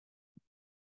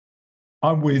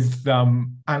I'm with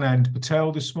Anand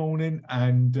Patel this morning,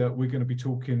 and we're going to be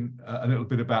talking a little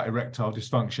bit about erectile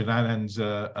dysfunction. Anand's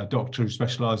a doctor who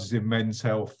specialises in men's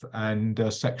health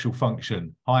and sexual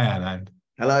function. Hi, Anand.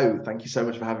 Hello. Thank you so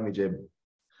much for having me, Jim.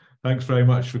 Thanks very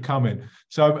much for coming.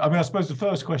 So, I mean, I suppose the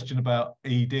first question about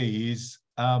ED is,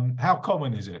 how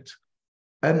common is it?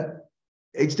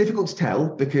 It's difficult to tell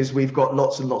because we've got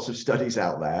lots and lots of studies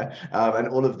out there, and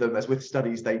all of them, as with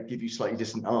studies, they give you slightly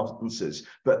different answers.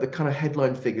 But the kind of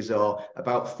headline figures are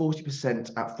about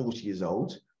 40% at 40 years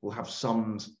old will have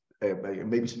some,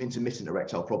 maybe some intermittent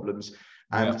erectile problems,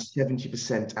 and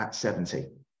 70% at 70.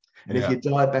 And if you're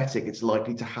diabetic, it's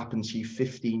likely to happen to you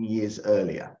 15 years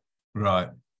earlier. Right.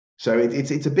 So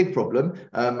it's a big problem.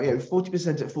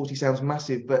 40% at 40 sounds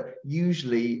massive, but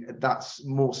usually that's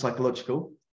more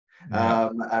psychological.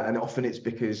 And often it's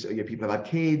because people have had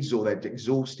kids, or they're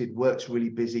exhausted, work's really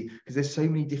busy, because there's so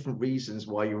many different reasons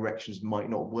why your erections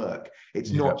might not work. It's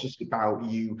not just about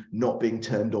you not being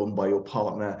turned on by your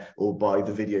partner or by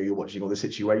the video you're watching or the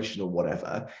situation or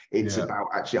whatever. It's about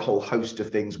actually a whole host of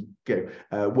things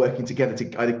working together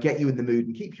to either get you in the mood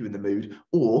and keep you in the mood,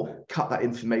 or cut that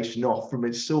information off from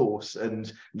its source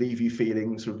and leave you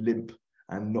feeling sort of limp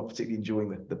and not particularly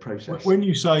enjoying the process. When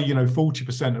you say,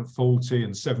 40% at 40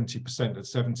 and 70% at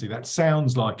 70, that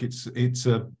sounds like it's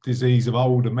a disease of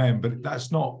older men, but that's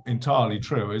not entirely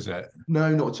true, is it?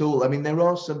 No, not at all. I mean, there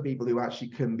are some people who actually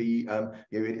can be,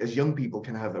 as young people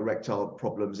can have erectile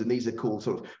problems, and these are called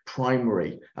sort of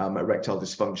primary erectile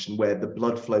dysfunction, where the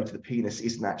blood flow to the penis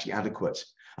isn't actually adequate,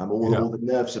 or the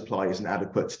nerve supply isn't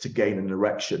adequate to gain an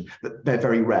erection, but they're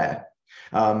very rare.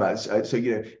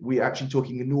 We're actually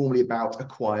talking normally about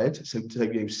acquired,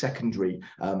 secondary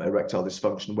erectile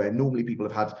dysfunction, where normally people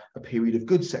have had a period of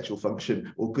good sexual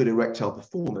function or good erectile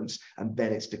performance, and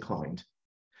then it's declined.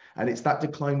 And it's that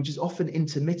decline which is often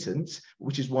intermittent,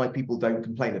 which is why people don't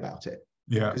complain about it.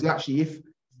 Yeah. Because actually, if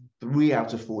 3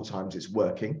 out of 4 times it's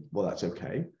working, well, that's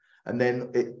okay. And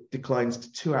then it declines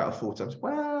to 2 out of 4 times.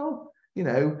 Well,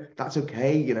 that's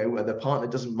okay. The partner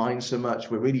doesn't mind so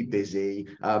much. We're really busy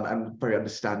and very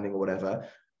understanding or whatever.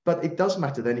 But it does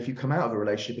matter then if you come out of a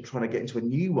relationship and trying to get into a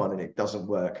new one and it doesn't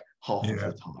work half of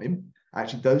the time.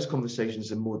 Actually, those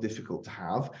conversations are more difficult to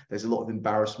have. There's a lot of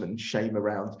embarrassment and shame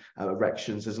around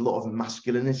erections. There's a lot of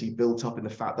masculinity built up in the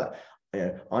fact that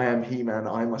I am He-Man,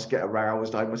 I must get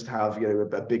aroused, I must have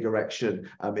a big erection,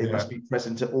 it must be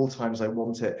present at all times I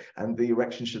want it, and the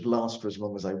erection should last for as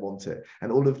long as I want it.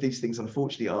 And all of these things,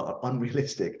 unfortunately, are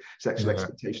unrealistic sexual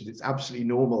expectations. It's absolutely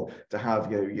normal to have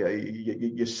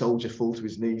your soldier fall to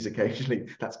his knees occasionally.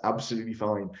 That's absolutely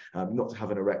fine, not to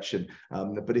have an erection.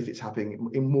 But if it's happening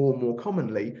more and more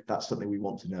commonly, that's something we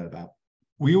want to know about.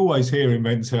 We always hear in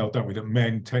men's health, don't we, that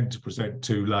men tend to present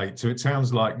too late. So it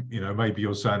sounds like, maybe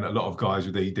you're saying that a lot of guys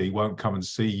with ED won't come and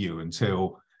see you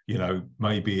until,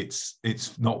 maybe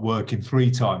it's not working 3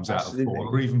 times out of 4,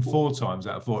 or even 4 times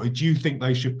out of 4. Do you think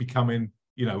they should be coming,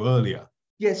 earlier?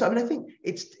 Yes, I mean, I think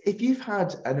it's, if you've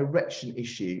had an erection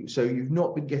issue, so you've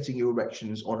not been getting your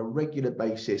erections on a regular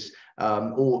basis,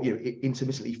 or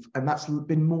intermittently, and that's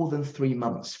been more than 3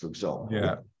 months, for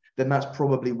example. Then that's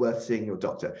probably worth seeing your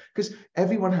doctor, because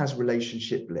everyone has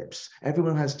relationship blips.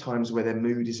 Everyone has times where their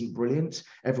mood isn't brilliant.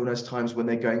 Everyone has times when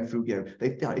they're going through,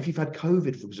 if you've had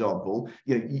COVID, for example,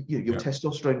 your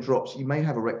testosterone drops. You may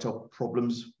have erectile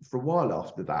problems for a while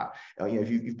after that. If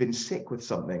you've been sick with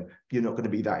something, you're not going to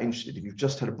be that interested. If you've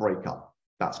just had a breakup,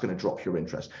 that's going to drop your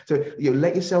interest. So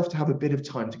let yourself to have a bit of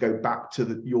time to go back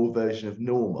to your version of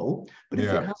normal. But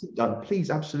if it hasn't done, please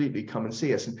absolutely come and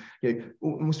see us. And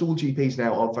almost all GPs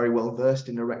now are very well versed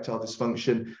in erectile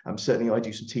dysfunction. Certainly, I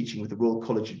do some teaching with the Royal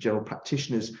College of General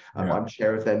Practitioners. I'm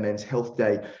chair of their Men's Health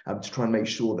Day to try and make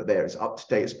sure that they're as up to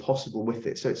date as possible with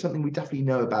it. So it's something we definitely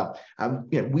know about,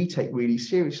 and we take really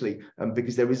seriously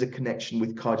because there is a connection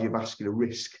with cardiovascular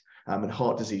risk and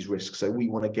heart disease risk. So we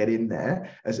want to get in there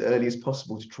as early as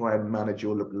possible to try and manage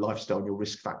your lifestyle and your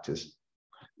risk factors.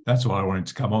 That's what I wanted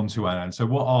to come on to, Anand. So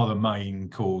what are the main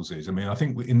causes? I mean, I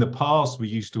think in the past, we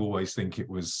used to always think it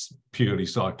was purely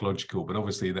psychological, but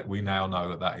obviously that we now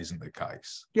know that isn't the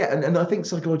case. Yeah, and I think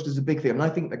psychological is a big thing. And I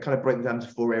think that kind of breaks down to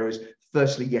 4 areas.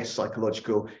 Firstly, yes,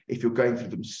 psychological. If you're going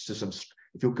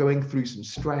through some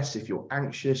stress, if you're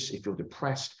anxious, if you're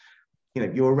depressed,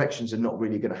 your erections are not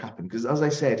really going to happen, because, as I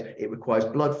said, it requires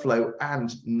blood flow and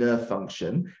nerve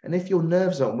function. And if your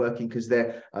nerves aren't working because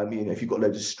they're, if you've got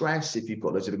loads of stress, if you've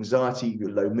got loads of anxiety,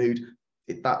 you're low mood,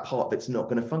 that part that's not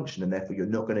going to function, and therefore you're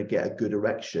not going to get a good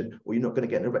erection, or you're not going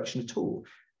to get an erection at all.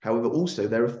 However, also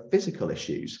there are physical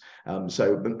issues. And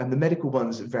the medical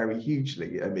ones vary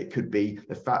hugely. It could be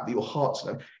the fact that your heart's,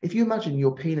 if you imagine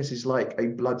your penis is like a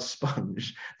blood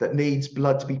sponge that needs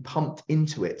blood to be pumped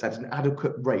into it at an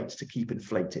adequate rate to keep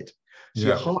inflated. So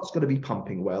your heart's got to be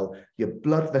pumping well, your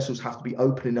blood vessels have to be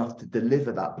open enough to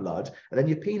deliver that blood, and then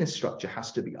your penis structure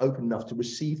has to be open enough to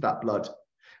receive that blood.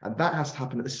 And that has to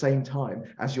happen at the same time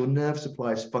as your nerve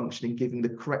supply is functioning, giving the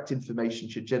correct information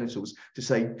to your genitals to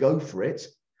say, go for it,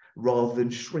 rather than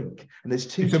shrink. And there's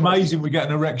two. It's amazing we get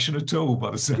an erection at all,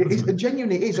 by the sounds of it. It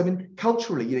genuinely is. I mean,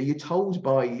 culturally, you're told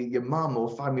by your mum or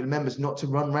family members not to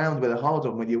run around with a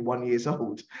hard-on when you're 1 year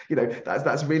old.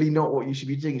 That's really not what you should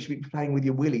be doing. You should be playing with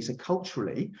your willy. So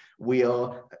culturally, we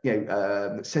are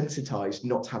sensitized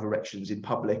not to have erections in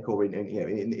public or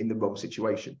in the wrong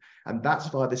situation, and that's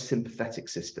via the sympathetic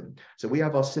system. So we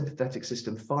have our sympathetic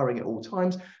system firing at all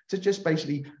times to just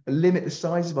basically limit the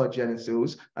size of our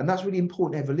genitals, and that's really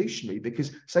important evolutionary,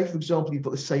 because say for example you've got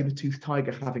the saber-toothed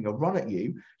tiger having a run at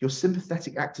you, your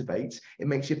sympathetic activates, it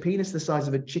makes your penis the size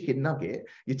of a chicken nugget,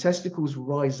 your testicles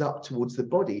rise up towards the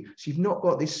body, so you've not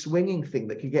got this swinging thing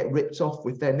that could get ripped off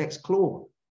with their next claw.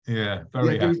 Yeah,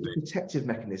 very happy. There is a protective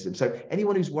mechanism. So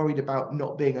anyone who's worried about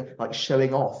not being like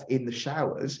showing off in the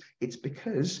showers, it's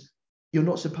because you're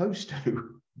not supposed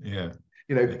to. Yeah.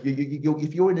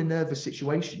 If you're in a nervous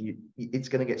situation, it's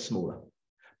going to get smaller.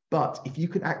 But if you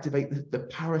can activate the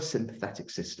parasympathetic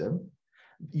system,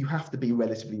 you have to be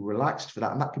relatively relaxed for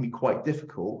that. And that can be quite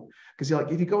difficult because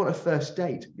if you go on a first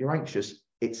date, you're anxious,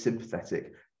 it's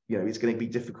sympathetic. It's going to be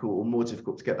difficult or more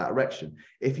difficult to get that erection.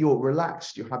 If you're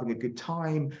relaxed, you're having a good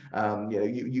time,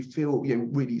 you feel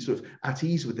really sort of at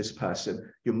ease with this person,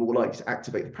 you're more likely to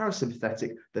activate the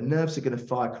parasympathetic, the nerves are going to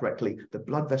fire correctly, the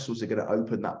blood vessels are going to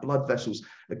open, that blood vessels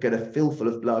are going to fill full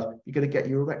of blood, you're going to get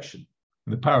your erection.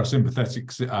 The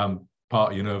parasympathetic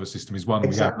part of your nervous system is one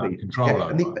we have no control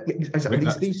over.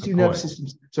 These two nervous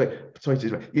systems, sorry,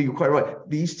 you're quite right.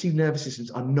 These two nervous systems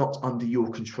are not under your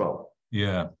control.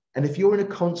 Yeah. And if you're in a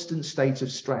constant state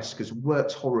of stress because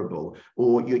work's horrible,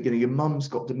 or your mum's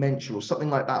got dementia or something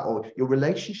like that, or your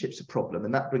relationship's a problem,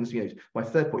 and that brings me to my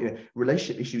third point.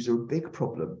 Relationship issues are a big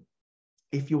problem.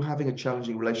 If you're having a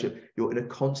challenging relationship, you're in a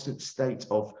constant state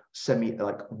of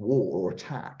war or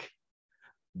attack.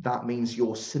 That means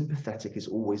your sympathetic is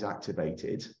always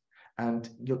activated, and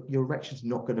your erection's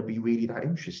not going to be really that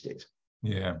interested.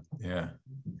 Yeah, yeah.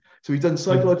 So we've done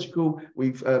psychological,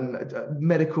 we've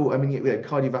medical.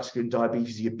 Cardiovascular and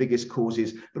diabetes are your biggest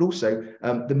causes, but also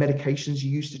the medications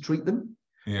you use to treat them.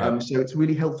 Yeah. So it's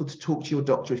really helpful to talk to your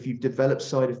doctor if you've developed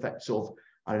side effects of,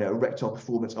 erectile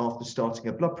performance after starting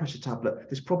a blood pressure tablet.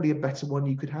 There's probably a better one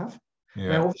you could have. Yeah.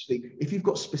 Now, obviously, if you've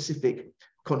got specific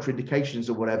contraindications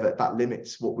or whatever, that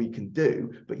limits what we can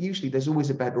do. But usually, there's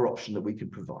always a better option that we can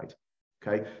provide.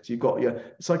 Okay, so you've got your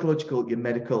psychological, your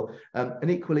medical,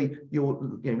 and equally your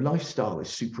lifestyle is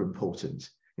super important.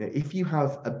 If you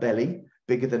have a belly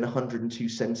bigger than 102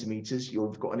 centimeters,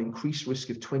 you've got an increased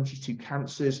risk of 22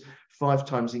 cancers, 5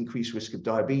 times increased risk of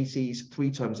diabetes,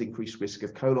 3 times increased risk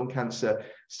of colon cancer,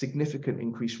 significant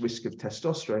increased risk of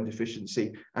testosterone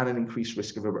deficiency, and an increased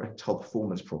risk of erectile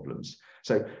performance problems.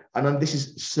 So, and this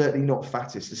is certainly not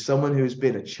fattest. As someone who has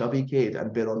been a chubby kid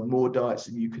and been on more diets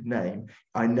than you could name,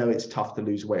 I know it's tough to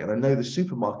lose weight. And I know the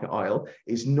supermarket aisle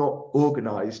is not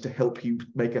organized to help you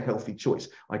make a healthy choice.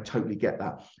 I totally get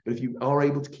that. But if you are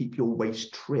able to keep your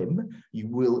waist trim, you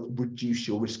will reduce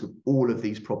your risk of all of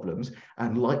these problems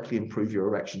and likely improve your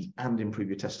erections and improve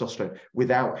your testosterone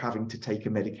without having to take a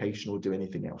medication or do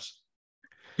anything else.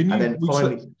 And then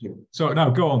finally, sorry, no,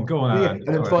 go on. Yeah. And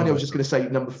then finally, I was just going to say,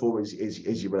 number 4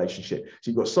 is your relationship. So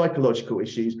you've got psychological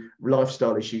issues,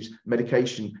 lifestyle issues,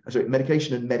 medication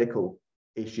and medical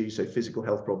issues, so physical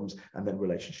health problems, and then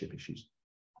relationship issues.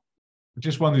 I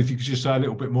just wondered if you could just say a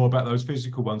little bit more about those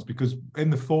physical ones, because in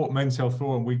the Men's Health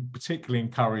Forum, we particularly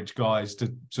encourage guys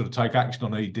to sort of take action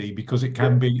on ED because it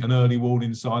can be an early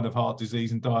warning sign of heart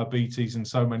disease and diabetes and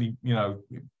so many,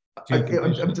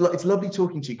 It's lovely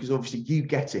talking to you because obviously you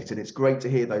get it, and it's great to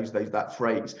hear that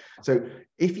phrase. So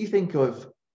if you think of,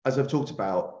 as I've talked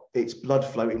about, it's blood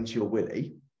flow into your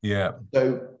willy. Yeah.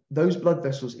 So those blood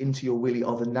vessels into your willy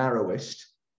are the narrowest,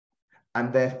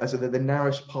 and they're the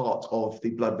narrowest part of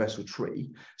the blood vessel tree.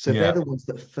 So they're the ones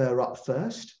that fur up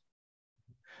first.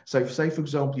 So say, for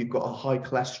example, you've got a high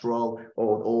cholesterol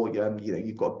or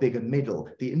you've got a bigger middle,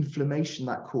 the inflammation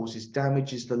that causes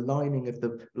damages the lining of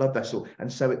the blood vessel,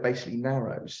 and so it basically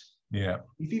narrows. Yeah.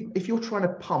 If you're trying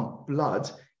to pump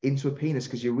blood into a penis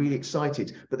because you're really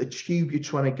excited, but the tube you're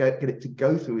trying to get it to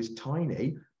go through is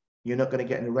tiny, you're not going to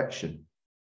get an erection.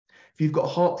 If you've got a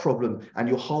heart problem and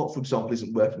your heart, for example,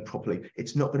 isn't working properly,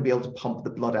 it's not going to be able to pump the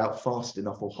blood out fast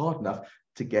enough or hard enough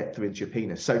to get through into your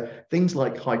penis. So things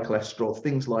like high cholesterol,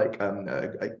 things like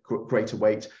greater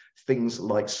weight, things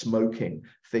like smoking,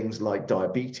 things like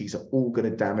diabetes are all going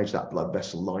to damage that blood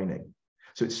vessel lining.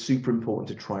 So it's super important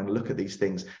to try and look at these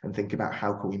things and think about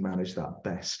how can we manage that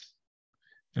best.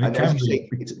 And as you say,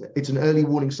 it's an early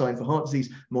warning sign for heart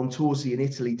disease. Montorsi in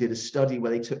Italy did a study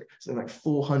where they took something like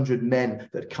 400 men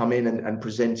that come in and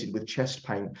presented with chest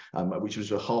pain, which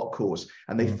was a heart cause.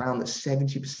 And they found that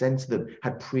 70% of them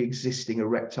had pre-existing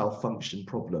erectile function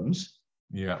problems.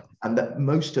 Yeah. And that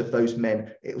most of those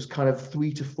men, it was kind of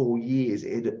 3 to 4 years,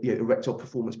 erectile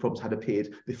performance problems had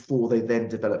appeared before they then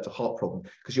developed a heart problem,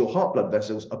 because your heart blood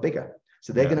vessels are bigger.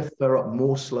 So they're going to flare up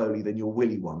more slowly than your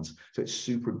willy ones. So it's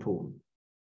super important.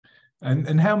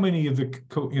 And how many of the,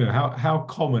 you know, how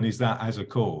common is that as a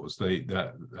cause,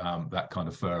 that kind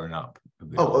of flaring up?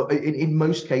 In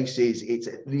most cases, it's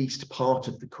at least part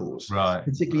of the cause, right?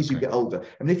 Particularly as you get older.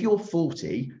 I mean, if you're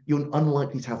 40, you're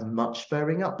unlikely to have much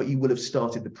flaring up, but you will have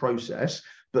started the process.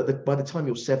 But by the time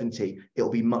you're 70, it'll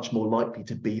be much more likely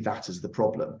to be that as the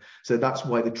problem. So that's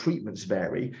why the treatments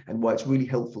vary, and why it's really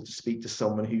helpful to speak to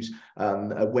someone who's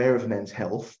aware of men's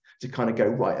health, to kind of go,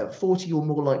 right, at 40, you're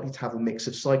more likely to have a mix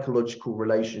of psychological,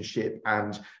 relationship,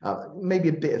 and maybe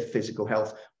a bit of physical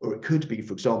health. Or it could be,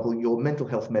 for example, your mental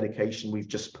health medication we've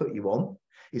just put you on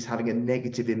is having a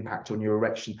negative impact on your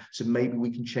erection. So maybe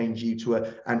we can change you to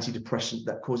an antidepressant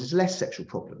that causes less sexual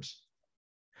problems.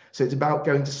 So it's about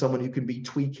going to someone who can be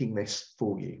tweaking this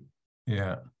for you.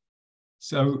 Yeah.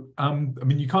 So, I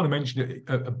mean, you kind of mentioned it,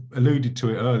 alluded to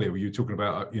it earlier, where you were talking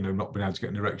about, you know, not being able to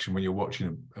get an erection when you're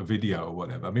watching a video or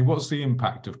whatever. I mean, what's the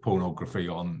impact of pornography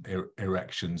on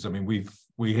erections? I mean,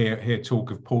 we hear talk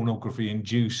of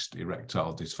pornography-induced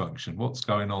erectile dysfunction. What's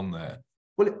going on there?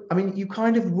 Well, I mean, you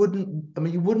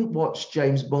wouldn't watch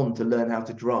James Bond to learn how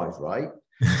to drive, right?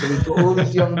 So we've got all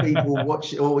these young people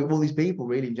all these people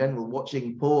really in general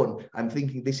watching porn and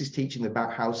thinking this is teaching them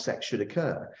about how sex should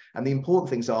occur. And the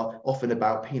important things are often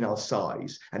about penile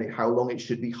size and how long it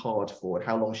should be hard for, and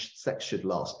how long sex should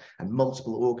last, and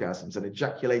multiple orgasms and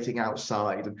ejaculating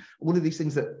outside, and all of these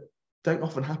things that don't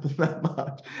often happen that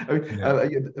much.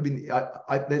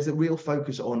 There's a real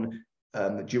focus on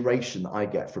the duration that I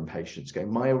get from patients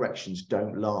going, my erections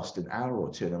don't last an hour or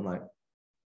two. And I'm like,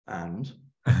 and?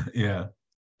 Yeah.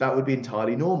 That would be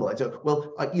entirely normal. I don't,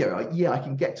 well, I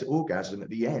can get to orgasm at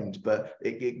the end, but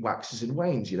it waxes and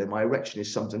wanes. You know, my erection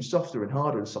is sometimes softer and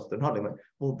harder and softer and harder. I'm like,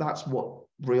 well, that's what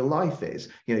real life is.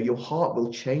 You know, your heart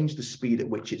will change the speed at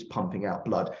which it's pumping out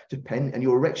blood, and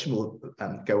your erection will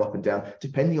go up and down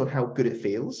depending on how good it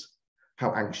feels,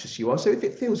 how anxious you are. So if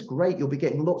it feels great, you'll be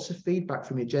getting lots of feedback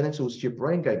from your genitals to your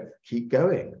brain going, keep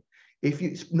going. If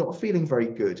it's not feeling very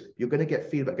good, you're going to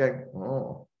get feedback going,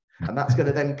 oh. And that's going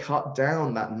to then cut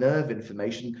down that nerve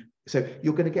information. So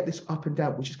you're going to get this up and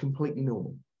down, which is completely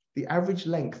normal. The average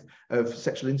length of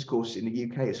sexual intercourse in the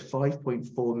UK is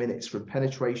 5.4 minutes from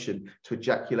penetration to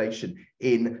ejaculation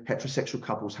in heterosexual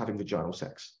couples having vaginal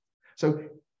sex. So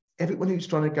everyone who's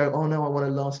trying to go, oh no, I want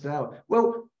to last an hour.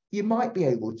 Well, you might be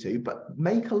able to, but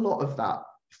make a lot of that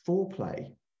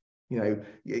foreplay. You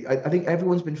know, I think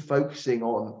everyone's been focusing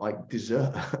on like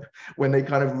dessert when they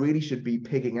kind of really should be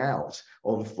pigging out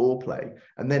on foreplay.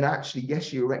 And then actually,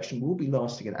 yes, your erection will be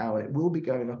lasting an hour and it will be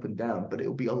going up and down, but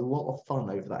it'll be a lot of fun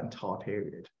over that entire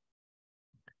period.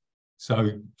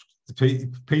 So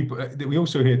people, we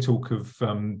also hear talk of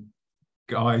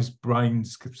guys'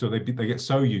 brains, so they get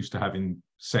so used to having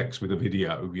sex with a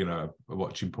video, you know,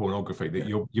 watching pornography, that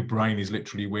your brain is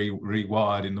literally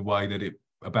rewired in the way that it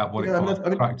about what it finds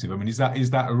attractive. I mean, is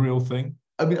that a real thing?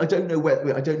 I mean, I don't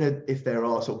know if there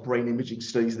are sort of brain imaging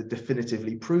studies that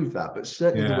definitively prove that, but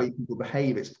certainly the way people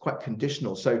behave, it's quite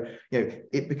conditional. So, you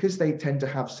know, because they tend to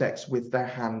have sex with their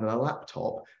hand on a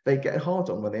laptop, they get hard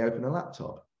on when they open a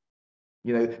laptop.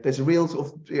 You know, there's a real sort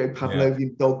of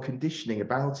Pavlovian dog conditioning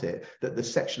about it, that the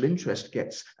sexual interest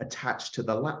gets attached to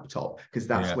the laptop because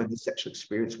that's when the sexual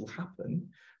experience will happen.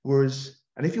 Whereas,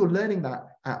 and if you're learning that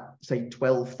at, say,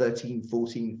 12, 13,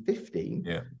 14,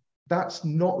 15, that's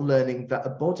not learning that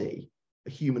a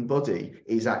human body,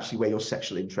 is actually where your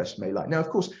sexual interest may lie. Now, of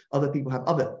course, other people have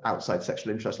other outside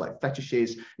sexual interests like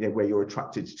fetishes, you know, where you're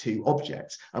attracted to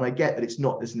objects. And I get that it's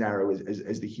not as narrow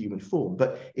as the human form.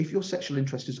 But if your sexual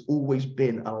interest has always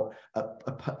been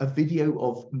a video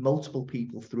of multiple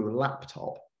people through a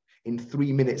laptop in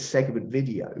 3-minute segment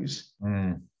videos,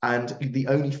 and the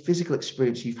only physical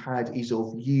experience you've had is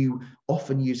of you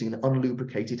often using an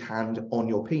unlubricated hand on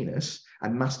your penis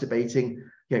and masturbating,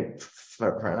 you know,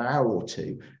 for an hour or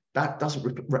two, that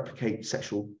doesn't replicate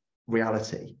sexual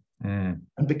reality. Mm.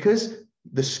 And because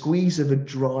the squeeze of a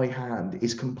dry hand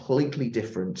is completely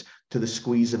different to the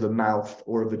squeeze of a mouth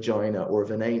or a vagina or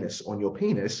of an anus on your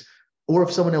penis, or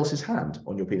of someone else's hand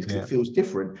on your penis, because it feels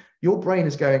different, your brain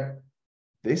is going,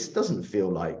 this doesn't feel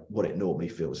like what it normally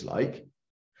feels like.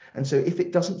 And so if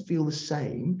it doesn't feel the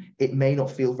same, it may not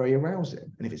feel very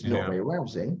arousing. And if it's not very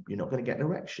arousing, you're not going to get an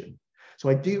erection. So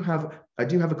I do have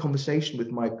a conversation with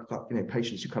my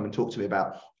patients who come and talk to me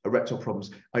about erectile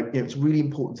problems. It's really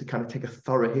important to kind of take a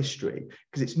thorough history,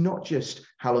 because it's not just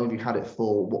how long have you had it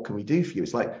for, what can we do for you?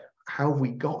 It's like, how have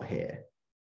we got here?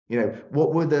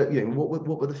 What were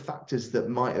the factors that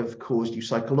might have caused you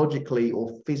psychologically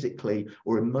or physically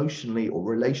or emotionally or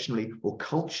relationally or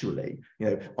culturally?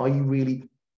 Are you really,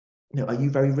 are you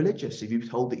very religious? If you're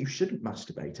told that you shouldn't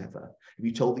masturbate ever, if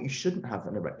you're told that you shouldn't have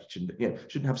an erection,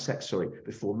 shouldn't have sex,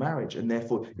 before marriage, and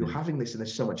therefore you're having this, and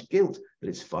there's so much guilt that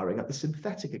it's firing up the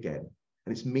sympathetic again,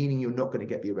 and it's meaning you're not going to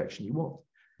get the erection you want.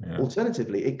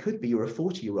 Alternatively, it could be you're a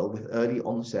 40-year-old with early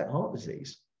onset heart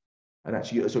disease, and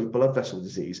actually, blood vessel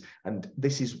disease, and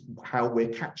this is how we're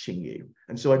catching you.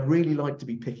 And so I'd really like to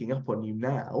be picking up on you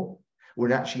now,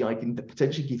 when actually I can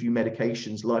potentially give you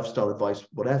medications, lifestyle advice,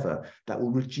 whatever, that will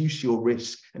reduce your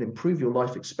risk and improve your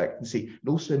life expectancy, and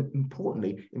also,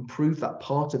 importantly, improve that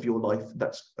part of your life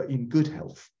that's in good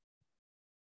health.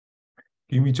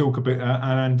 Can we talk a bit,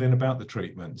 and then about the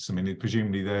treatments? I mean,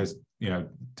 presumably there's,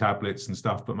 tablets and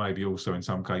stuff, but maybe also in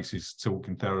some cases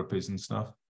talking therapies and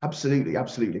stuff. Absolutely.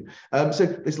 So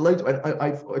there's loads.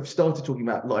 I've started talking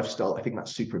about lifestyle. I think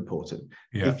that's super important.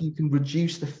 If you can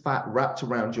reduce the fat wrapped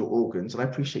around your organs, and I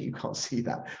appreciate you can't see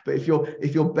that, but if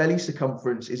your belly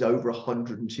circumference is over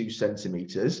 102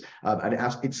 centimeters, and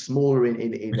it's smaller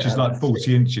in which is like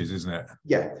 40 inches, isn't it?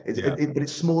 But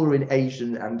it's smaller in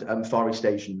Asian and Far East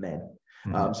Asian men.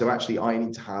 So actually, I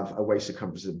need to have a waist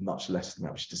circumference of much less than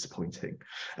that, which is disappointing,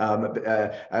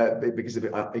 because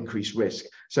of increased risk.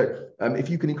 So if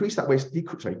you can decrease that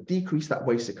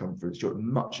waist circumference, you're at a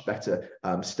much better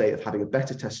state of having a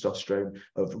better testosterone,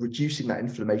 of reducing that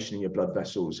inflammation in your blood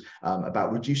vessels,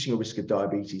 about reducing your risk of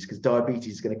diabetes, because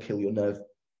diabetes is going to kill your nerve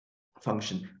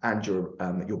function and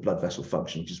your blood vessel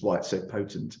function, which is why it's so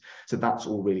potent. So that's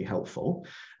all really helpful.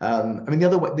 I mean,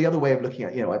 the other way of looking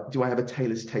at, do I have a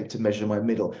Taylor's tape to measure my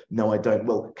middle? No, I don't.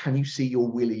 Well, can you see your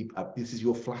willy? This is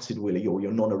your flaccid willy or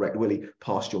your non-erect willy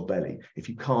past your belly. If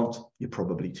you can't, you're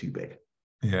probably too big.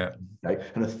 Okay?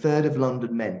 And a third of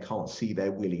London men can't see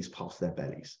their willies past their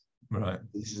bellies. Right.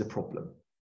 This is a problem.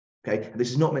 Okay, and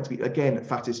this is not meant to be, again,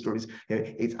 fat stories.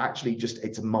 It's actually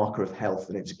it's a marker of health,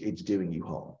 and it's doing you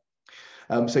harm.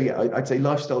 I'd say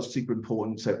lifestyle is super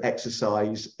important. So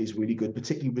exercise is really good,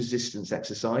 particularly resistance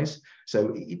exercise.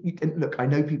 So look, I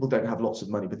know people don't have lots of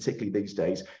money, particularly these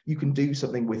days. You can do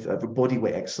something with body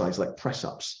weight exercise like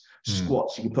press-ups,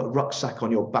 squats. You can put a rucksack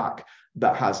on your back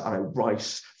that has,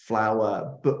 rice,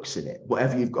 flour, books in it,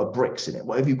 whatever you've got, bricks in it,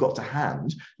 whatever you've got to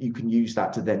hand, you can use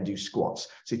that to then do squats.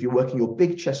 So if you're working your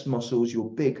big chest muscles, your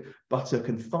big buttock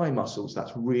and thigh muscles,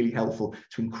 that's really helpful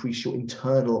to increase your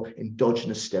internal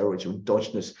endogenous steroids, your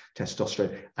endogenous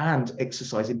testosterone. And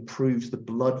exercise improves the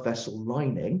blood vessel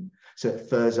lining, so it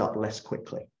furs up less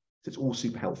quickly. So it's all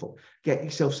super helpful. Get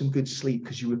yourself some good sleep,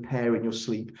 because you repair in your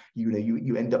sleep.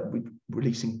 You end up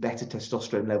releasing better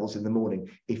testosterone levels in the morning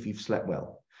if you've slept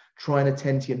well. Try and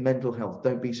attend to your mental health.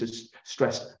 Don't be so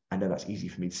stressed. I know that's easy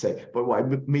for me to say, but what I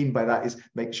mean by that is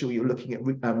make sure you're looking at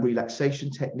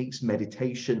relaxation techniques,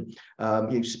 meditation,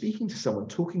 speaking to someone,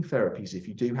 talking therapies if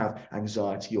you do have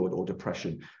anxiety or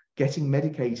depression. Getting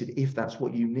medicated if that's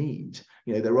what you need.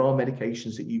 There are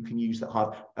medications that you can use that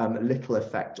have little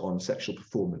effect on sexual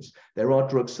performance. There are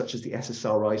drugs such as the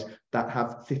SSRIs that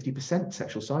have 50%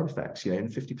 sexual side effects, in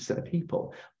 50% of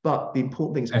people. But the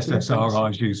important thing is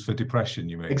SSRIs used for depression,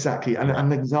 you mean? Exactly, and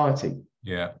anxiety.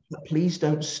 Yeah. But please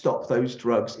don't stop those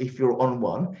drugs if you're on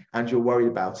one and you're worried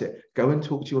about it. Go and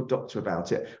talk to your doctor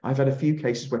about it. I've had a few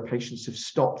cases where patients have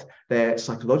stopped their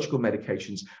psychological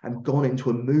medications and gone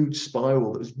into a mood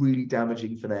spiral that was really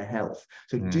damaging for their health.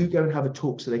 So do go and have a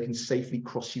talk so they can safely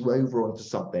cross you over onto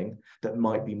something that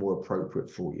might be more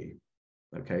appropriate for you.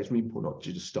 Okay, it's really important not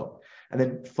to just stop. And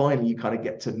then finally, you kind of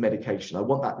get to medication. I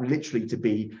want that literally to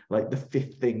be like the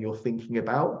fifth thing you're thinking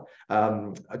about,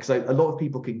 because a lot of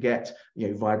people can get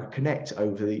Viagra Connect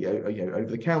over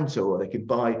the counter, or they can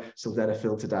buy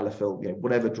sildenafil, tadalafil,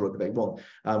 whatever drug they want.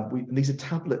 These are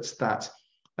tablets that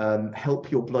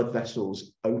help your blood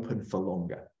vessels open for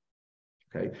longer.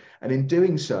 Okay, and in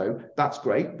doing so, that's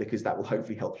great because that will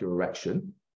hopefully help your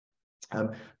erection.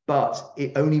 But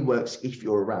it only works if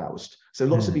you're aroused. So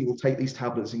lots of people take these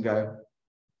tablets and go,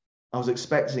 I was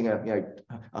expecting a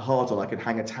hard on I could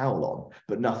hang a towel on,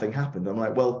 but nothing happened. I'm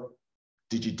like, well,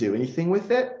 did you do anything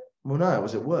with it? Well, no, I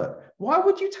was at work. Why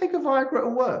would you take a Viagra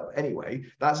at work? Anyway,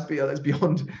 that's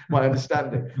beyond my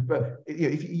understanding. But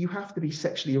if you have to be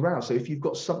sexually aroused, so if you've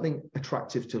got something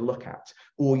attractive to look at,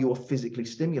 or you're physically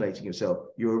stimulating yourself,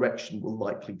 your erection will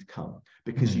likely to come,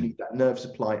 because you need that nerve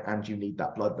supply and you need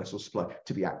that blood vessel supply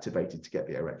to be activated to get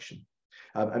the erection.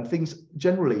 And things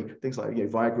like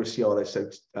Viagra, Cialis. So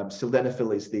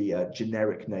sildenafil is the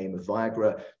generic name of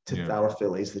Viagra.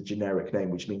 Tadalafil is the generic name,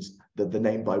 which means the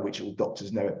name by which all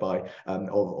doctors know it by, of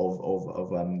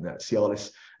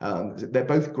Cialis. They're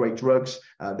both great drugs.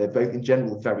 They're both in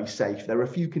general very safe. There are a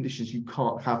few conditions you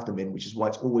can't have them in, which is why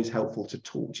it's always helpful to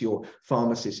talk to your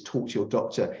pharmacist, talk to your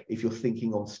doctor if you're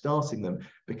thinking on starting them,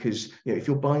 because if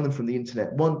you're buying them from the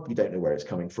internet, one, you don't know where it's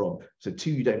coming from. So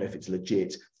two, you don't know if it's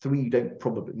legit. Three, you don't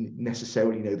probably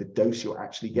necessarily know the dose you're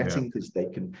actually getting, because they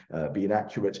can be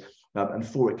inaccurate. And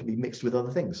four, it can be mixed with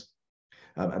other things.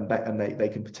 And they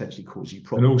can potentially cause you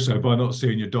problems. And also, by not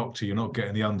seeing your doctor, you're not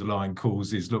getting the underlying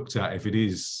causes looked at if it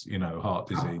is, heart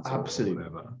disease. Absolutely. Or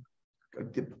whatever.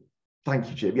 Thank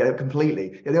you, Jim. Yeah,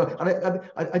 completely. And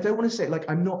I don't want to say, like,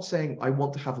 I'm not saying I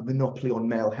want to have a monopoly on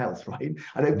male health, right?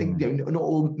 I don't think not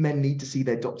all men need to see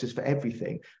their doctors for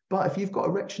everything. But if you've got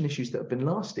erection issues that have been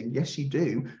lasting, yes, you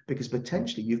do, because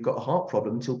potentially you've got a heart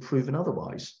problem until proven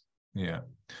otherwise. Yeah.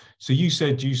 So you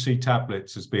said you see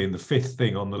tablets as being the fifth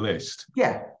thing on the list.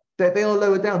 Yeah, they are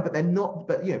lower down, but they're not.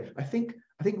 But I think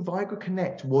Viagra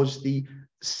Connect was the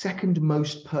second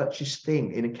most purchased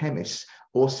thing in a chemist,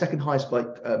 or second highest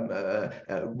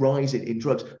rise in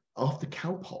drugs after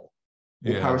Calpol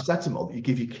or paracetamol that you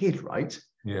give your kid, right?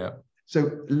 Yeah.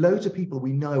 So loads of people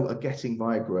we know are getting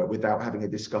Viagra without having a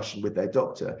discussion with their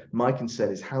doctor. My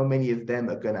concern is how many of them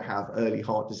are going to have early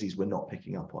heart disease we're not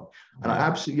picking up on. And I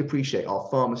absolutely appreciate our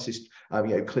pharmacist,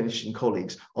 clinician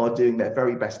colleagues are doing their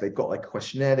very best. They've got like a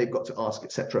questionnaire they've got to ask,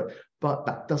 etc. But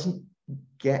that doesn't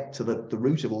get to the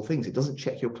root of all things. It doesn't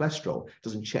check your cholesterol, it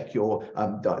doesn't check your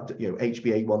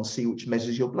HbA1c, which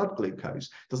measures your blood glucose,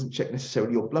 it doesn't check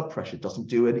necessarily your blood pressure, it doesn't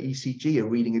do an ECG, a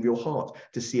reading of your heart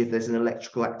to see if there's an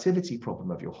electrical activity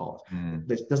problem of your heart.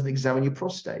 It doesn't examine your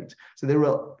prostate. So there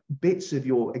are bits of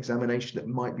your examination that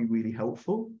might be really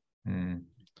helpful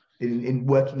in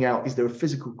working out, is there a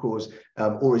physical cause,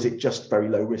 or is it just very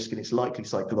low risk and it's likely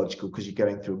psychological because you're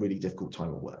going through a really difficult time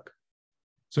at work.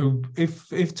 So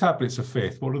if tablets are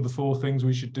fifth, what are the four things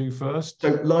we should do first?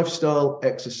 So lifestyle,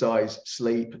 exercise,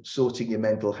 sleep, sorting your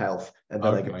mental health, and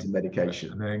then I get to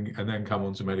medication. And then come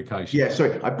on to medication. Yeah,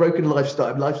 sorry, I've broken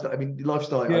lifestyle. I mean,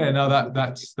 lifestyle. Yeah, no,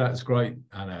 that's great,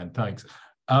 Anand. Thanks.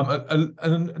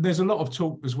 And there's a lot of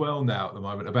talk as well now at the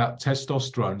moment about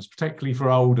testosterone, particularly for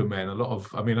older men. A lot of,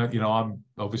 I'm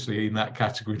obviously in that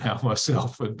category now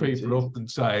myself, and people often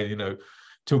say,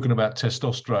 talking about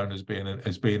testosterone as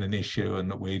being an issue, and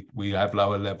that we have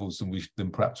lower levels than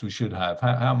perhaps we should have.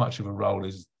 How much of a role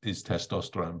is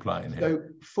testosterone playing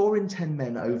here? So 4 in 10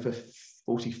 men over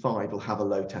 45 will have a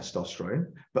low testosterone,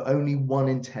 but only 1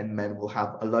 in 10 men will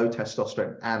have a low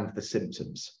testosterone and the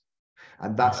symptoms.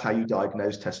 And that's how you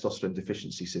diagnose testosterone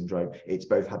deficiency syndrome. It's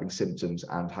both having symptoms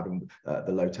and having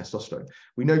the low testosterone.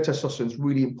 We know testosterone is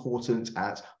really important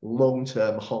at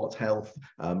long-term heart health,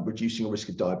 reducing your risk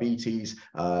of diabetes,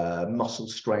 muscle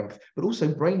strength, but also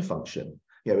brain function.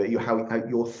 How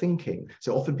you're thinking.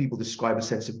 So often people describe a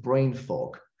sense of brain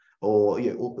fog, or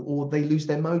they lose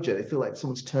their mojo. They feel like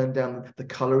someone's turned down the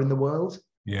color in the world.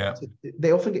 Yeah. So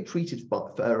they often get treated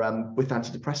with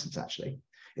antidepressants actually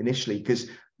initially, because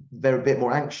they're a bit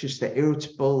more anxious, they're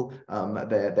irritable,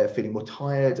 they're feeling more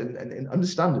tired, and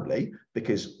understandably,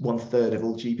 because 1/3 of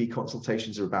all GP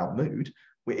consultations are about mood,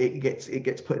 it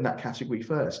gets put in that category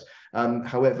first.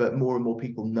 However, more and more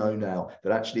people know now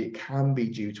that actually it can be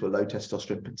due to a low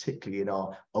testosterone, particularly in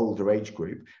our older age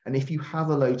group. And if you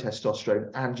have a low testosterone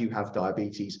and you have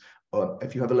diabetes, or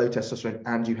if you have a low testosterone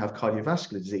and you have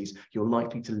cardiovascular disease, you're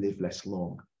likely to live less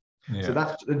long. Yeah. So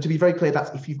that's, to be very clear,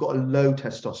 that's if you've got a low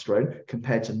testosterone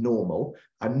compared to normal.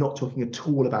 I'm not talking at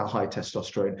all about high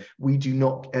testosterone. We do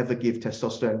not ever give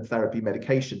testosterone therapy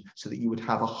medication so that you would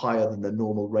have a higher than the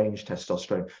normal range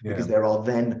testosterone, because there are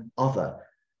then other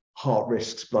heart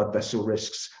risks, blood vessel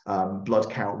risks, blood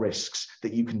count risks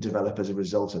that you can develop as a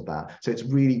result of that. So it's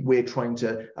really, we're trying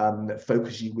to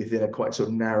focus you within a quite sort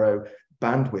of narrow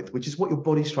bandwidth, which is what your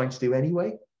body's trying to do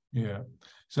anyway. Yeah.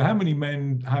 So how many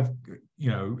men have,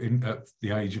 at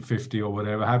the age of 50 or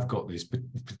whatever, have got this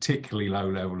particularly low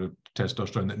level of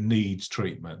testosterone that needs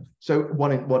treatment? So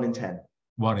 1 in 10.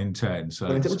 1 in 10.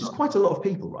 So which is quite a lot of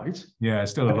people, right? Yeah,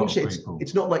 still a lot of people.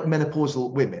 It's not like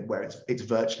menopausal women where it's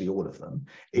virtually all of them.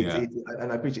 Yeah.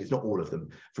 And I appreciate it's not all of them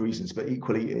for reasons, but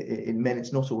equally in men,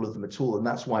 it's not all of them at all. And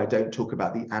that's why I don't talk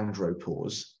about the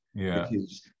andropause. Yeah.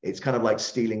 Because it's kind of like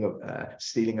stealing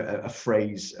a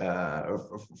phrase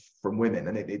from women,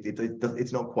 and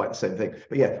it's not quite the same thing.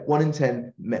 But yeah, 1 in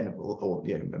 10 men or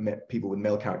people with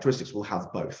male characteristics will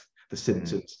have both the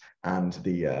symptoms and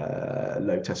the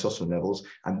low testosterone levels,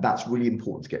 and that's really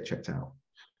important to get checked out.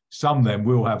 Some then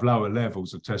will have lower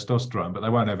levels of testosterone, but they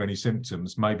won't have any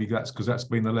symptoms. Maybe that's because that's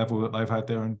been the level that they've had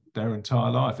their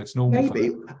entire life. It's normal.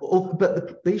 Maybe,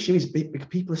 but the issue is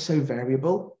people are so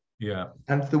variable. Yeah.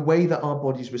 And the way that our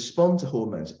bodies respond to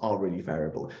hormones are really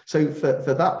variable. So for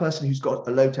that person who's got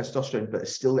a low testosterone but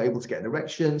is still able to get an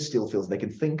erection, still feels they can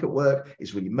think at work,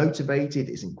 is really motivated,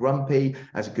 isn't grumpy,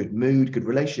 has a good mood, good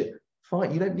relationship,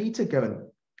 fine. You don't need to go and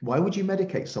why would you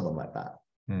medicate someone like that?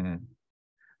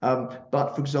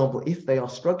 But for example, if they are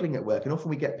struggling at work, and often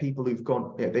we get people who've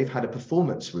gone, they've had a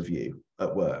performance review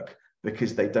at work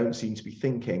because they don't seem to be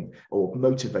thinking or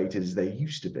motivated as they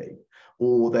used to be,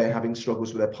 or they're having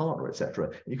struggles with their partner,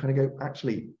 etc. You kind of go,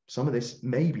 actually, some of this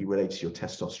may be related to your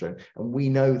testosterone. And we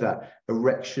know that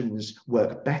erections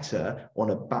work better on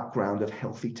a background of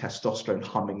healthy testosterone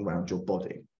humming around your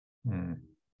body.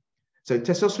 So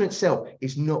testosterone itself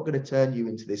is not going to turn you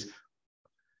into this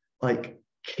like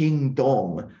King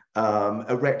Dong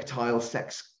erectile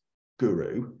sex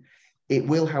guru. It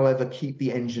will, however, keep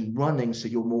the engine running, so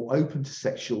you're more open to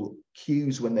sexual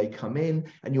cues when they come in,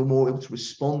 and you're more able to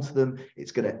respond to them.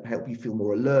 It's going to help you feel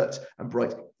more alert and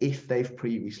bright if they've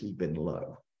previously been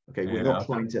low. Okay, we're not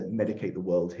trying to medicate the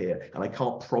world here, and I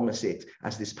can't promise it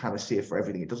as this panacea for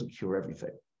everything. It doesn't cure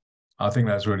everything. I think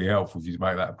that's really helpful if you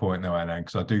make that point now, Anand,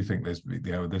 because I do think there's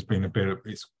been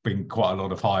it's been quite a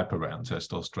lot of hype around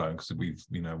testosterone, because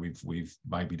we've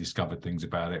maybe discovered things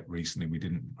about it recently we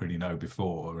didn't really know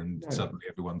before, and suddenly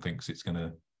everyone thinks it's going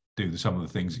to do some of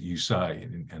the things that you say,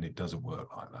 and it doesn't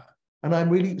work like that. And I'm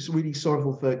really, really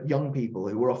sorrowful for young people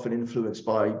who are often influenced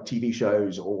by TV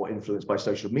shows or influenced by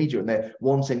social media, and they're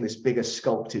wanting this bigger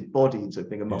sculpted body and so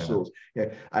bigger muscles.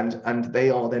 And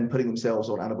they are then putting themselves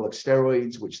on anabolic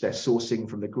steroids, which they're sourcing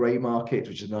from the grey market,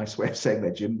 which is a nice way of saying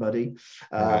their gym buddy,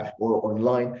 or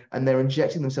online, and they're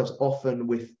injecting themselves often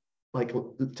with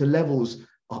to levels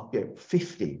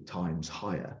 50 times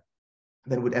higher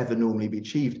than would ever normally be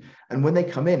achieved. And when they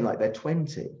come in, like they're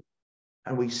 20,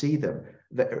 and we see them,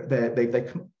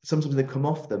 sometimes they come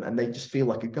off them and they just feel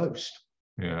like a ghost.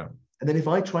 Yeah. And then if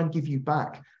I try and give you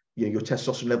back your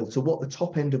testosterone level to what the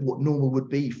top end of what normal would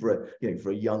be for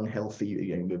a young,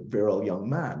 healthy, virile young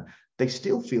man, they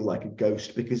still feel like a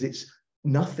ghost, because it's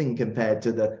nothing compared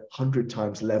to the 100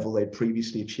 times level they'd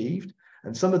previously achieved.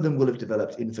 And some of them will have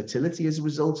developed infertility as a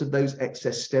result of those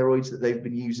excess steroids that they've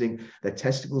been using. Their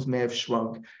testicles may have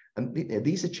shrunk. And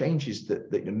these are changes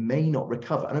that may not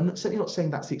recover. And I'm certainly not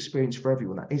saying that's the experience for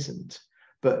everyone. That isn't.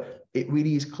 But it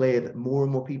really is clear that more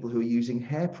and more people who are using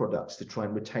hair products to try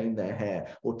and retain their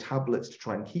hair, or tablets to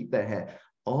try and keep their hair,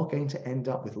 are going to end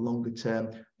up with longer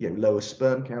term, lower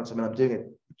sperm counts. I mean, I'm doing it,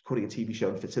 recording a TV show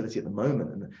on fertility at the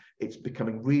moment, and it's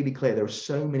becoming really clear there are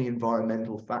so many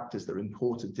environmental factors that are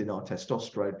important in our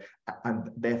testosterone, and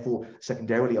therefore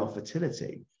secondarily our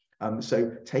fertility.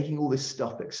 So taking all this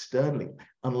stuff externally,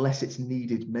 unless it's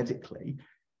needed medically,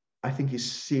 I think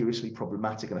is seriously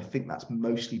problematic. And I think that's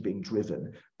mostly being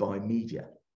driven by media.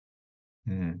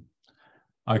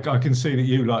 I can see that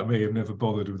you, like me, have never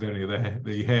bothered with any of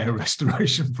the hair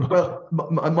restoration products. Well,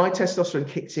 my testosterone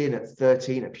kicked in at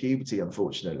 13 at puberty,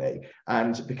 unfortunately.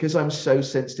 And because I'm so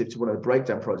sensitive to one of the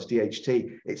breakdown products,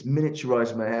 DHT, it's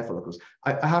miniaturized my hair follicles.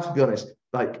 I have to be honest,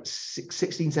 like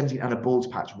 16, 17 and a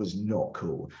bald patch was not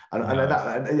cool. And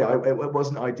it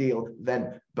wasn't ideal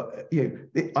then. But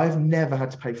I've never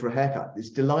had to pay for a haircut. It's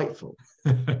delightful.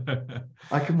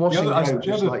 I can wash and go.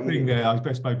 The other thing there, I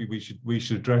guess maybe we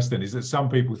should address then, is that some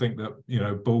people think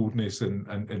that baldness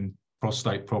and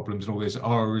prostate problems and all this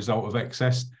are a result of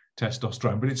excess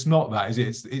testosterone, but it's not that, is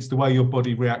it? It's the way your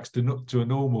body reacts to a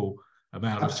normal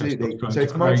amount of testosterone. So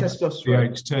it's my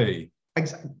testosterone. DHT.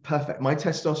 Exactly. Perfect. My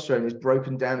testosterone is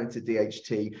broken down into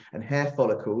DHT, and hair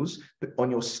follicles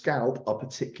on your scalp are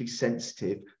particularly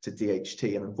sensitive to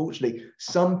DHT. And unfortunately,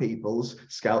 some people's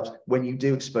scalps, when you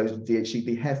do expose them to DHT,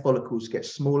 the hair follicles get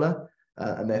smaller,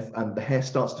 and the hair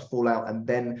starts to fall out, and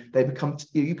then they become.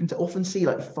 You can often see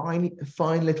like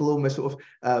fine little, almost sort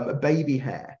of baby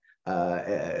hair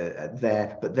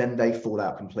there, but then they fall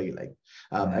out completely.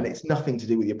 And it's nothing to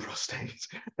do with your prostate,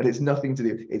 and it's nothing to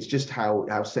do, it's just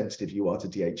how sensitive you are to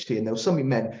DHT. And there will some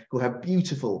men who have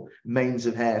beautiful manes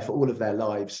of hair for all of their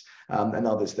lives, and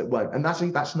others that won't. And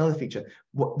that's another feature.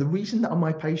 The reason that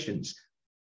my patients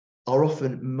are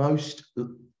often most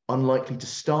unlikely to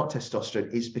start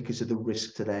testosterone is because of the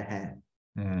risk to their hair.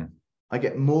 I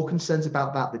get more concerns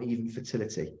about that than even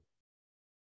fertility.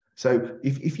 So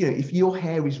if your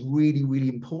hair is really, really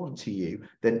important to you,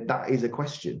 then that is a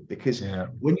question, because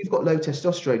when you've got low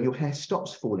testosterone, your hair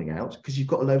stops falling out because you've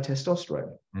got a low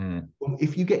testosterone. Well,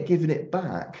 if you get given it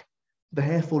back, the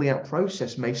hair falling out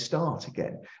process may start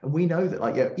again. And we know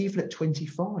that even at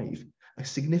 25, a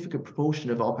significant proportion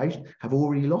of our patients have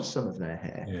already lost some of their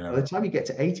hair. By the time you get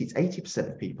to 80, it's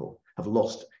 80% of people have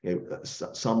lost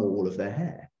some or all of their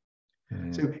hair.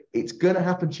 So it's going to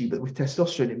happen to you, but with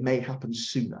testosterone, it may happen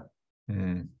sooner.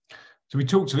 So we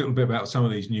talked a little bit about some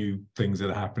of these new things that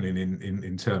are happening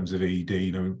in terms of ED,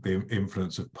 the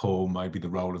influence of porn, maybe the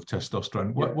role of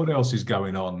testosterone. What else is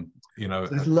going on? So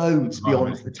there's loads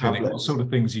beyond the tablets. What sort of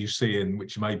things are you seeing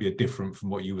which maybe are different from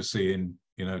what you were seeing,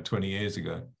 20 years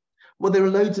ago? Well, there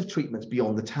are loads of treatments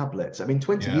beyond the tablets. I mean,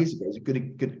 20 years ago is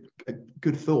a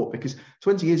good thought, because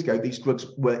 20 years ago, these drugs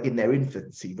were in their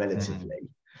infancy relatively.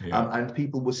 And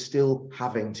people were still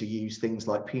having to use things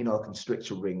like penile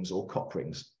constrictor rings or cock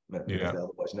rings, as they're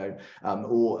otherwise known,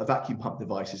 or vacuum pump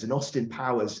devices. And Austin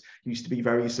Powers used to be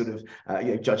very sort of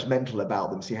judgmental about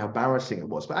them, see how embarrassing it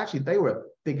was. But actually, they were a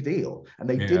big deal, and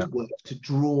they did work to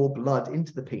draw blood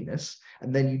into the penis,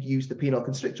 and then you'd use the penile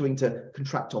constrictor ring to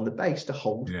contract on the base to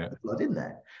hold the blood in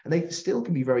there. And they still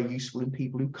can be very useful in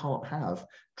people who can't have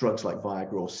drugs like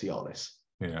Viagra or Cialis.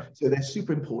 So they're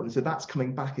super important. So that's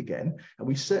coming back again. And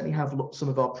we certainly have some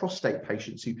of our prostate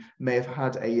patients who may have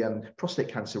had a prostate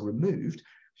cancer removed,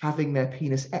 having their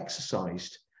penis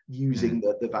exercised using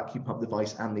the vacuum pump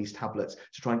device and these tablets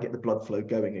to try and get the blood flow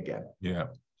going again.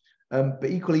 But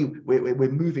equally,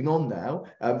 we're moving on now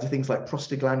to things like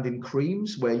prostaglandin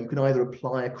creams, where you can either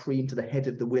apply a cream to the head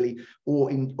of the willy or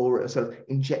sort of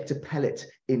inject a pellet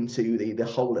into the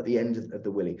hole at the end of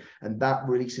the willy. And that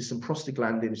releases some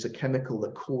prostaglandin. It's a chemical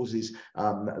that causes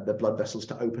the blood vessels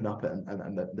to open up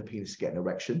and the penis to get an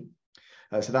erection.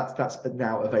 So that's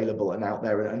now available and out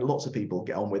there, and lots of people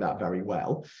get on with that very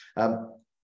well.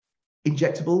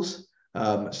 Injectables.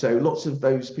 So lots of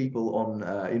those people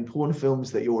in porn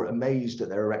films that you're amazed that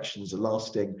their erections are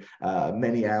lasting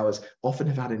many hours often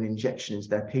have had an injection into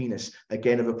their penis,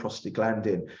 again of a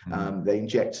prostaglandin. They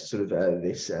inject sort of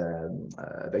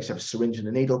they have a syringe and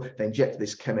a needle. They inject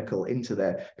this chemical into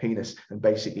their penis, and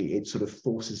basically it sort of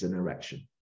forces an erection.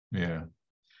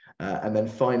 And then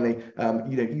finally,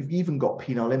 you've even got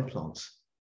penile implants.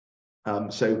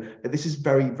 So this is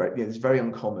it's very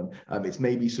uncommon. It's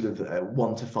maybe sort of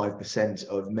 1 to 5%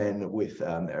 of men with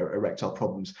erectile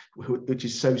problems, which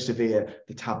is so severe,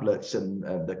 the tablets and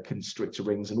the constrictor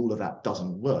rings and all of that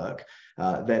doesn't work.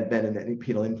 Then a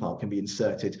penile implant can be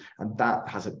inserted, and that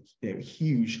has a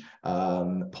huge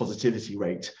positivity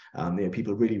rate.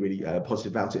 People are really, really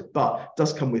positive about it, but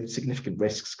does come with significant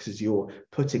risks, because you're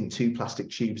putting 2 plastic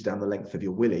tubes down the length of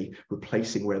your willy,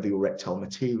 replacing wherever your erectile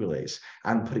material is,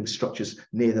 and putting structures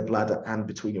near the bladder and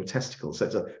between your testicles. So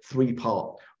it's a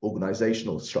 3-part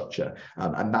organizational structure,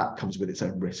 and that comes with its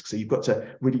own risk. So you've got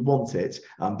to really want it,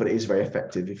 but it is very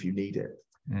effective if you need it.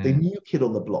 The new kid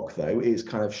on the block, though, is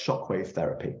kind of shockwave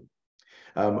therapy,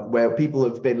 where people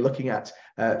have been looking at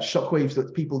shockwaves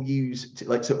that people use to,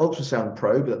 like, so ultrasound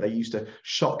probe that they use to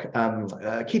shock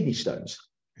kidney stones.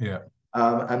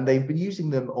 And they've been using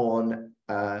them on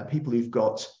people who've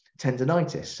got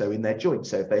tendonitis, so in their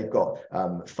joints. So if they've got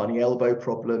funny elbow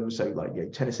problems, so like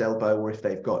tennis elbow, or if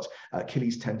they've got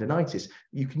Achilles tendonitis,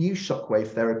 you can use shockwave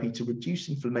therapy to reduce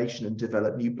inflammation and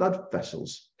develop new blood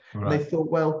vessels. And they thought,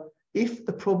 well, if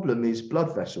the problem is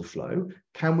blood vessel flow,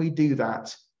 can we do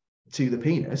that to the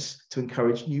penis to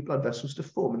encourage new blood vessels to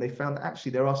form? And they found that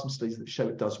actually there are some studies that show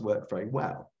it does work very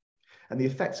well. And the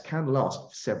effects can last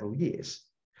for several years,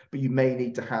 but you may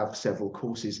need to have several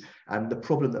courses. And the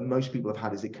problem that most people have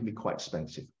had is it can be quite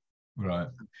expensive.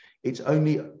 It's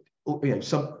only,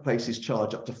 some places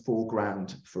charge up to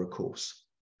 $4,000 for a course.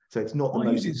 So it's not the most.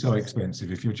 Why is it so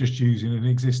expensive if you're just using an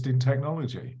existing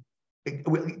technology?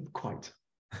 Quite.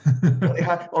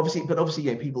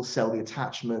 Obviously, people sell the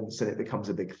attachments and it becomes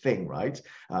a big thing, right?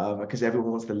 Because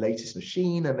everyone wants the latest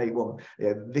machine and they want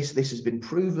this. This has been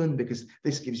proven because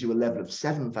this gives you a level of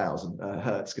 7,000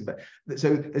 hertz.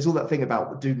 So there's all that thing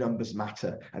about do numbers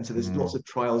matter, and so there's lots of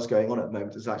trials going on at the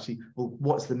moment. There's actually, well,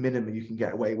 what's the minimum you can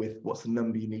get away with? What's the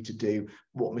number you need to do?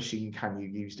 What machine can you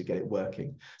use to get it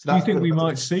working? So do you think we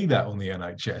might see that on the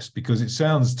NHS? Because it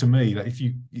sounds to me that if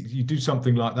you do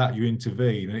something like that, you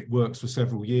intervene and it works for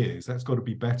several years, that's got to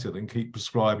be better than keep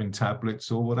prescribing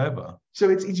tablets or whatever. So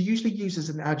it's usually used as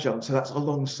an adjunct, so that's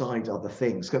alongside other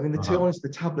things. I mean, to be honest, the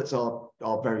tablets are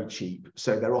very cheap,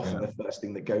 so they're often the first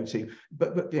thing that go to.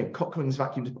 But Cochrane's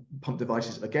vacuum pump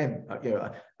devices, again,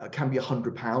 can be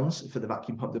 £100 for the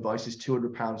vacuum pump devices,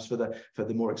 £200 for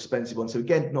the more expensive ones. So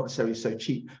again, not necessarily so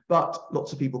cheap, but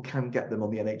lots of people can get them on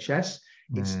the NHS.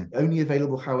 It's only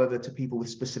available, however, to people with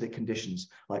specific conditions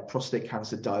like prostate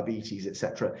cancer, diabetes,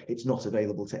 etc. It's not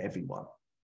available to everyone.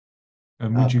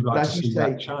 And would you like to see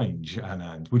that change,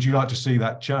 Anand? Would you like to see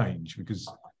that change?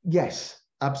 Because yes,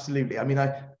 absolutely. I mean,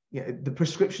 the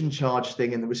prescription charge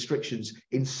thing and the restrictions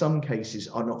in some cases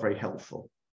are not very helpful.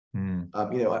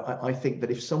 I think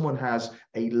that if someone has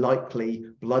a likely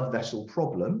blood vessel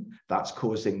problem that's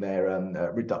causing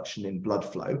their reduction in blood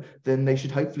flow, then they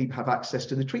should hopefully have access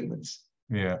to the treatments.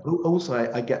 Yeah. Also,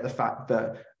 I get the fact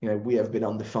that we have been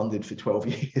underfunded for 12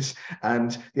 years,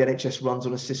 and the NHS runs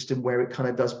on a system where it kind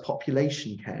of does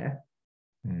population care.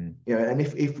 And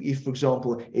if for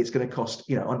example, it's going to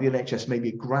cost on the NHS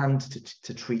maybe £1,000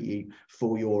 to treat you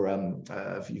for your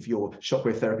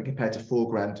shockwave therapy compared to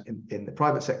 £4,000 in the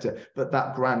private sector, but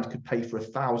that £1,000 could pay for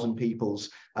 1,000 people's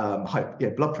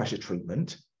blood pressure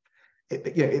treatment.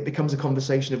 It becomes a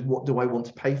conversation of what do I want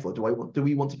to pay for? Do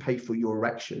we want to pay for your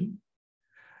erection?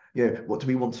 What do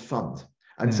we want to fund?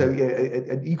 And so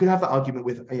you could have that argument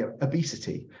with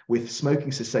obesity, with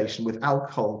smoking cessation, with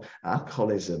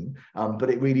alcoholism, but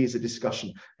it really is a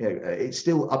discussion. It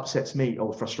still upsets me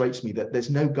or frustrates me that there's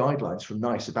no guidelines from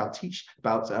NICE about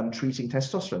treating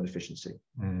testosterone deficiency.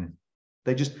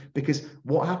 They just, because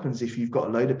what happens if you've got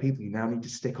a load of people you now need to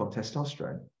stick on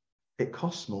testosterone? It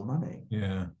costs more money.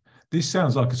 Yeah. This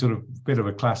sounds like a sort of bit of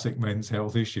a classic men's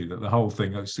health issue, that the whole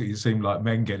thing, it seemed like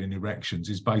men getting erections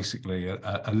is basically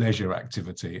a leisure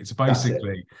activity. It's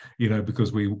basically,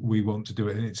 because we want to do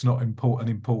it and it's not an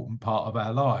important part of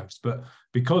our lives. But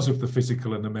because of the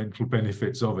physical and the mental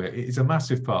benefits of it, it's a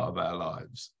massive part of our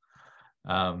lives.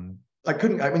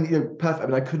 Perfect. I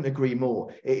mean, I couldn't agree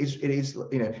more. It is,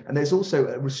 and there's also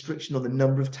a restriction on the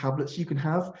number of tablets you can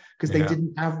have, because they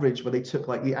didn't average, where they took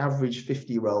like the average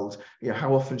 50-year-old,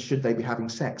 how often should they be having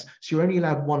sex? So you're only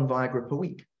allowed one Viagra per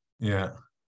week. Yeah.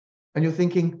 And you're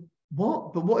thinking,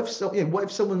 what? But what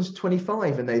if someone's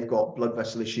 25 and they've got blood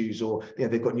vessel issues, or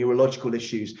they've got neurological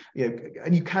issues,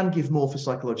 and you can give more for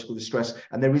psychological distress,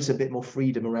 and there is a bit more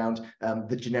freedom around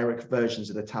the generic versions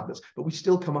of the tablets, but we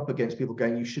still come up against people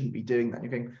going, you shouldn't be doing that.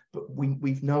 You're going, but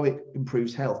we know it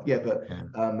improves health.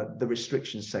 The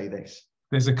restrictions say this.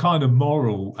 There's a kind of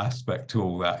moral aspect to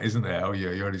all that, isn't there? Oh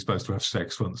yeah, you're only supposed to have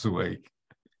sex once a week.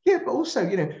 Yeah, but also,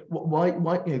 why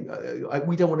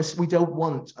we don't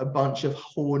want a bunch of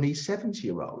horny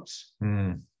 70-year-olds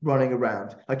running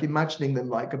around, like imagining them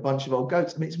like a bunch of old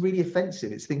goats. I mean, it's really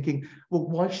offensive. It's thinking, well,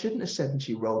 why shouldn't a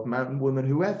 70-year-old man, woman,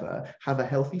 whoever, have a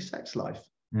healthy sex life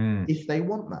if they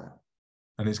want that?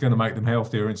 And it's going to make them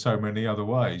healthier in so many other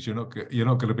ways. You're not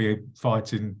going to be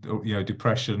fighting,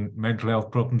 depression, mental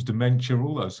health problems, dementia,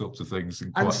 all those sorts of things.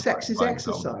 And sex is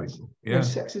exercise.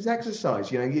 Sex is exercise.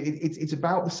 It's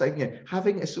about the same.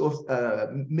 Having a sort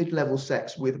of mid-level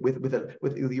sex with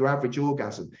your average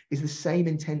orgasm is the same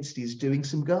intensity as doing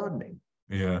some gardening.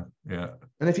 Yeah.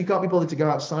 And if you can't be bothered to go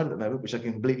outside at the moment, which I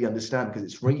can completely understand because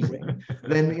it's freezing,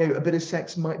 then a bit of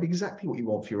sex might be exactly what you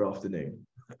want for your afternoon.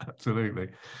 Absolutely.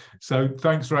 So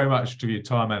thanks very much for your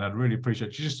time, Anand. I really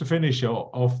appreciate it. Just to finish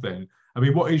off then, I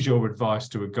mean, what is your advice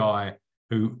to a guy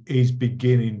who is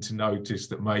beginning to notice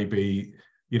that maybe,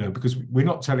 because we're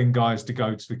not telling guys to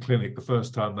go to the clinic the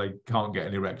first time they can't get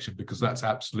an erection, because that's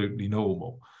absolutely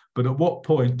normal. But at what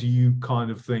point do you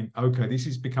kind of think, okay, this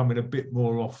is becoming a bit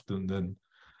more often than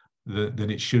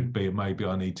it should be, and maybe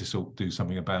I need to do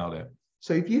something about it?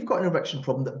 So if you've got an erection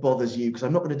problem that bothers you, because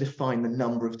I'm not going to define the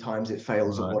number of times it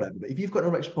fails or whatever, but if you've got an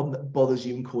erection problem that bothers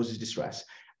you and causes distress,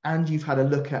 and you've had a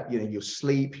look at your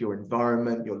sleep, your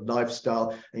environment, your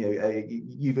lifestyle,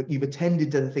 you've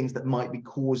attended to the things that might be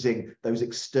causing those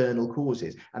external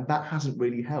causes, and that hasn't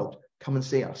really helped, come and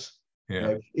see us.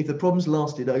 If the problem's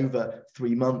lasted over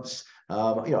 3 months,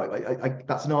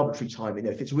 That's an arbitrary time.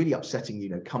 If it's really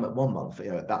upsetting, come at 1 month,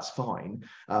 that's fine.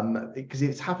 Because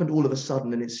it's happened all of a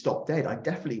sudden and it's stopped dead, I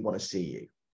definitely want to see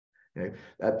you.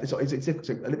 So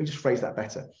let me just phrase that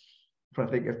better. I'm trying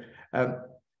to think of,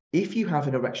 if you have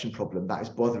an erection problem that is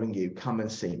bothering you, come and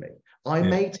see me. I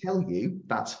may tell you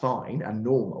that's fine and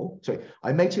normal. Sorry,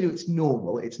 I may tell you it's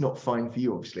normal. It's not fine for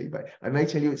you, obviously, but I may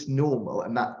tell you it's normal,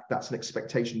 and that's an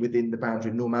expectation within the boundary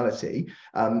of normality.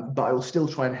 But I will still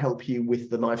try and help you with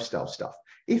the lifestyle stuff.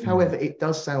 If, however, it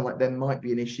does sound like there might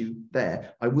be an issue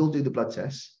there, I will do the blood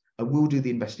tests. I will do the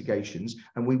investigations,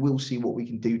 and we will see what we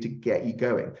can do to get you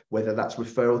going, whether that's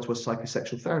referral to a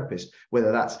psychosexual therapist,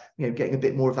 whether that's getting a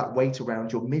bit more of that weight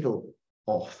around your middle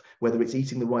off, whether it's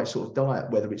eating the right sort of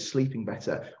diet, whether it's sleeping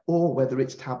better, or whether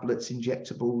it's tablets,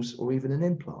 injectables, or even an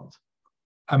implant.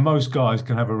 And most guys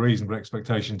can have a reasonable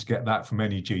expectation to get that from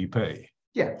any GP.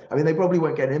 Yeah, I mean, they probably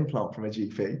won't get an implant from a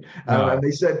GP. No. And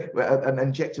they said and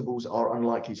injectables are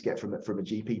unlikely to get from a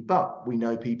GP, but we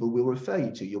know people will refer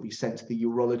you to. You'll be sent to the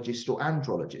urologist or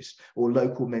andrologist or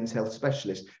local men's health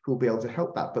specialist who will be able to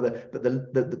help that. But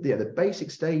the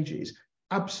basic stages,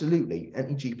 absolutely,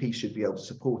 any GP should be able to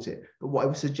support it. But what I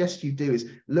would suggest you do is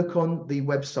look on the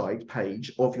website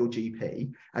page of your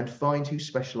GP and find who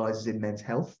specializes in men's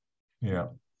health. Yeah.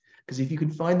 Because if you can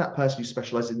find that person who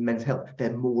specializes in men's health,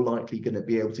 they're more likely going to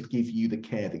be able to give you the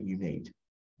care that you need.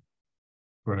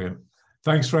 Brilliant.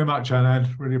 Thanks very much, Anand.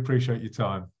 Really appreciate your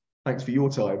time. Thanks for your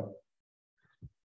time.